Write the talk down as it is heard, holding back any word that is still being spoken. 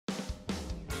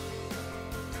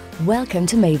Welcome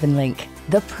to Mavenlink,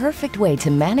 the perfect way to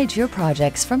manage your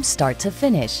projects from start to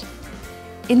finish.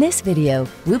 In this video,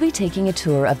 we'll be taking a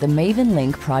tour of the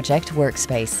Mavenlink Project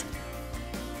Workspace.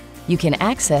 You can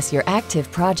access your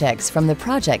active projects from the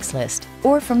Projects list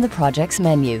or from the Projects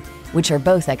menu, which are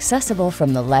both accessible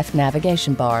from the left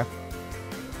navigation bar.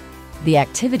 The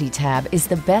Activity tab is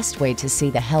the best way to see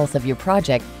the health of your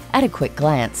project at a quick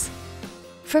glance.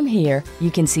 From here,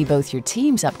 you can see both your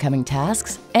team's upcoming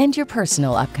tasks and your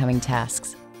personal upcoming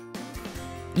tasks.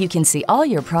 You can see all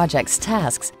your project's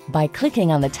tasks by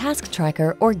clicking on the Task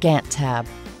Tracker or Gantt tab.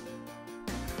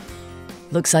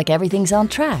 Looks like everything's on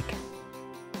track.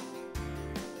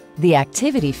 The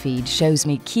Activity feed shows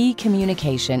me key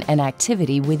communication and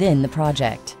activity within the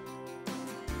project.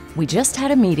 We just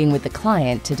had a meeting with the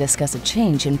client to discuss a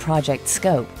change in project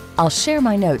scope. I'll share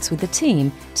my notes with the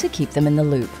team to keep them in the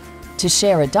loop. To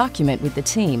share a document with the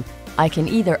team, I can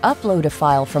either upload a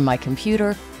file from my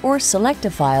computer or select a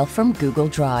file from Google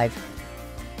Drive.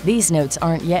 These notes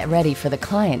aren't yet ready for the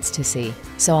clients to see,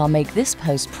 so I'll make this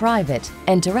post private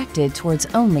and directed towards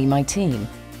only my team.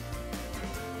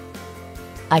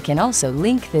 I can also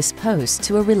link this post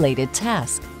to a related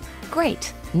task.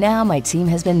 Great! Now my team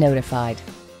has been notified.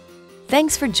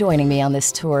 Thanks for joining me on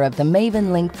this tour of the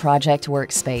Mavenlink Project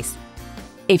Workspace.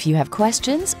 If you have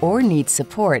questions or need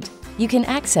support, you can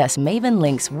access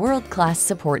Mavenlink's world-class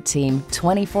support team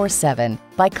 24/7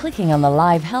 by clicking on the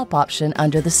Live Help option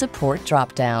under the Support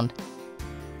drop-down.